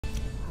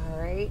All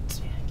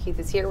right, Keith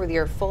is here with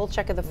your full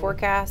check of the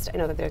forecast. I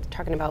know that they're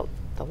talking about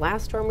the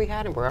last storm we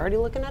had, and we're already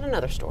looking at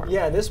another storm.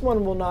 Yeah, this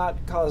one will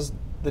not cause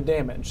the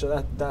damage,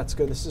 so that's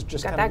good. This is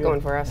just Got kind that of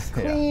going for us.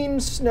 Clean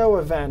snow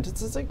event.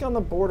 It's like on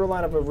the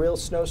borderline of a real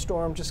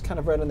snowstorm, just kind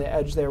of right on the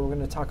edge there. We're going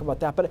to talk about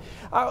that. But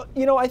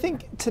you know, I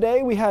think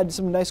today we had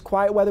some nice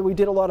quiet weather. We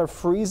did a lot of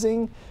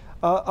freezing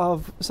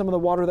of some of the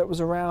water that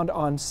was around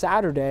on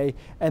Saturday,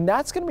 and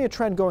that's going to be a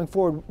trend going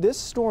forward. This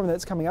storm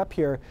that's coming up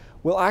here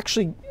will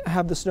actually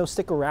have the snow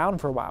stick around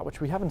for a while, which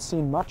we haven't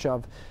seen much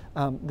of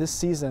this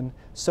season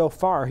so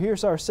far.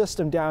 Here's our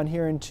system down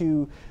here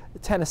into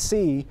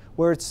Tennessee,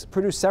 where it's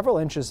produced several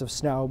inches of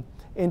snow,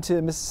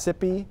 into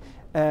Mississippi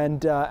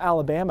and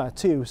Alabama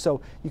too. So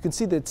you can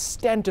see the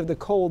extent of the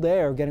cold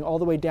air getting all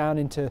the way down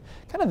into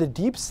kind of the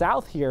deep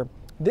south here.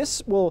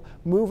 This will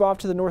move off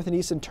to the north and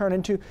east and turn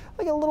into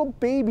like a little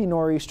baby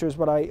nor'easter is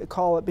what I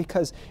call it,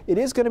 because it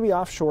is going to be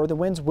offshore. The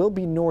winds will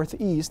be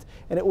northeast,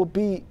 and it will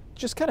be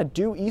just kind of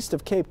due east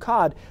of Cape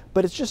Cod,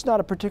 but it's just not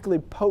a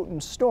particularly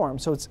potent storm.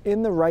 So it's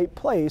in the right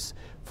place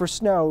for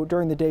snow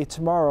during the day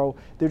tomorrow.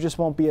 There just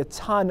won't be a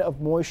ton of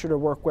moisture to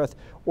work with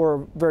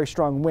or very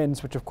strong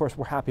winds, which of course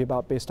we're happy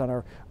about based on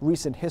our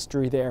recent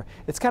history there.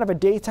 It's kind of a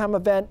daytime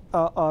event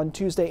on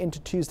Tuesday into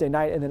Tuesday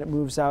night, and then it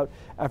moves out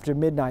after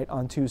midnight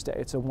on Tuesday.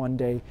 It's a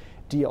one-day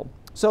deal.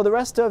 So the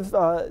rest of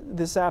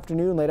this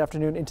afternoon, late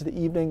afternoon into the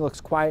evening,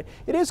 looks quiet.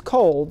 It is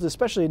cold,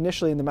 especially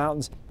initially in the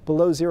mountains,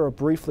 below zero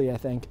briefly, I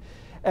think.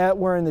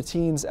 We're in the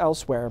teens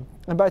elsewhere.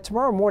 And by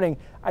tomorrow morning,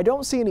 I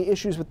don't see any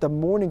issues with the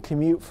morning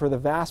commute for the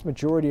vast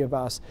majority of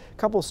us. A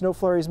couple of snow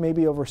flurries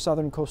maybe over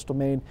southern coastal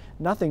Maine,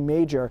 nothing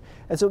major.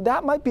 And so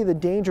that might be the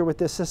danger with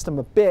this system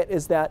a bit,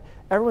 is that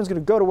everyone's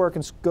going to go to work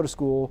and go to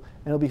school,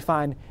 and it'll be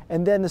fine.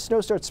 And then the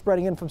snow starts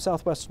spreading in from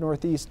southwest to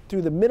northeast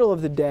through the middle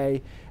of the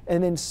day,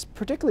 and then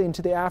particularly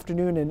into the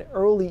afternoon and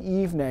early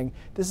evening.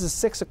 This is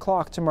 6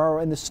 o'clock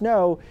tomorrow, and the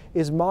snow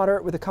is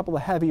moderate with a couple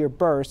of heavier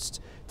bursts.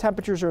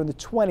 Temperatures are in the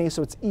 20s,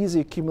 so it's easy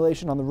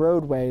accumulation on the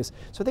roadways.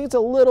 So I think it's a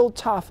little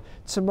tough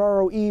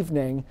tomorrow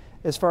evening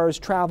as far as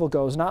travel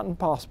goes. Not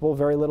impossible,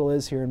 very little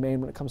is here in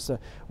Maine when it comes to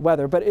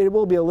weather, but it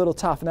will be a little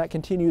tough, and that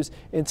continues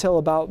until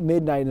about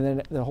midnight, and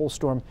then the whole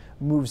storm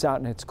moves out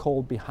and it's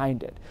cold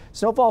behind it.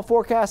 Snowfall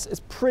forecast is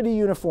pretty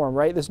uniform,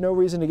 right? There's no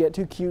reason to get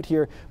too cute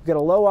here. We've got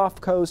a low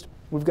off coast,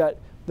 we've got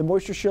the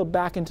moisture shield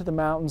back into the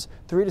mountains.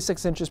 3 to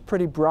 6 inches,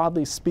 pretty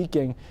broadly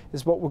speaking,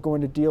 is what we're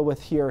going to deal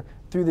with here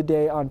through the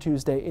day on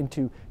Tuesday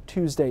into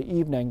Tuesday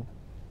evening.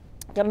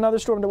 Got another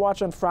storm to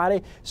watch on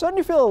Friday. Starting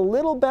to feel a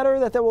little better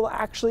that will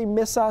actually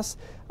miss us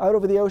out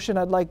over the ocean.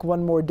 I'd like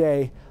one more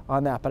day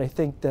on that, but I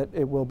think that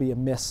it will be a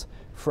miss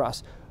for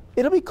us.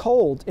 It'll be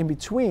cold in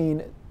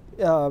between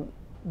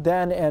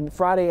then and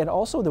Friday, and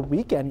also the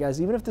weekend,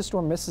 guys. Even if the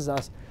storm misses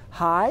us,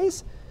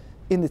 highs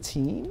in the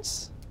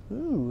teens.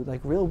 Ooh,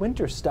 like real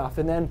winter stuff.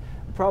 And then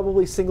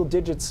probably single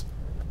digits,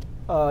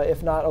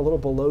 if not a little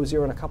below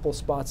zero in a couple of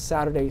spots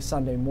Saturday,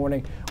 Sunday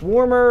morning.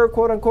 Warmer,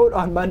 quote unquote,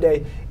 on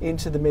Monday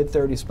into the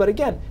mid-30s. But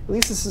again, at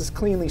least this is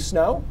cleanly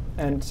snow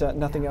and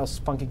nothing else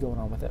funky going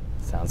on with it.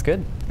 Sounds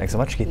good. Thanks so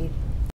much, Keith.